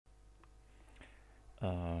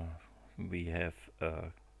Uh, we have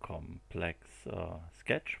a complex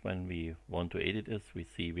sketch. When we want to edit this, we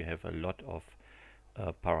see we have a lot of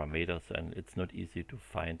parameters, and it's not easy to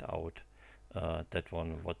find out that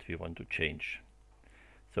one what we want to change.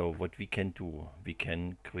 So what we can do, we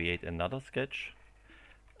can create another sketch,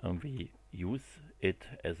 and we use it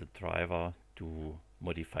as a driver to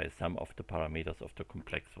modify some of the parameters of the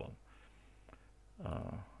complex one.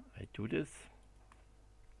 I do this.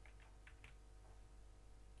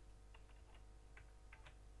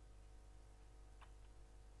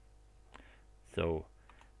 So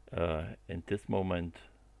in this moment,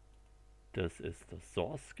 this is the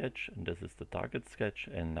source sketch and this is the target sketch,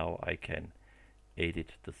 and now I can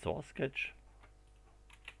edit the source sketch,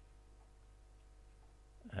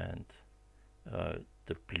 and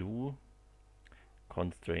the blue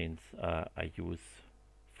constraints I use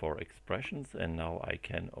for expressions, and now I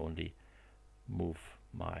can only move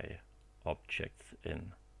my objects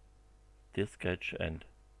in this sketch, and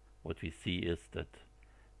what we see is that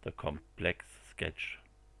the complex sketch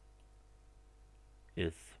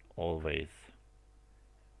is always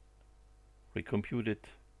recomputed,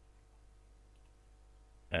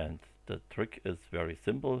 and the trick is very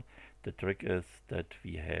simple. The trick is that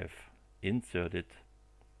we have inserted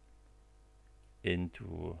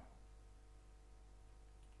into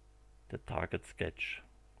the target sketch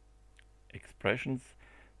expressions,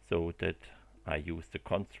 so that I use the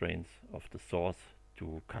constraints of the source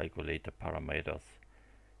to calculate the parameters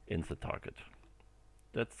in the target.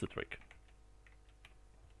 That's the trick.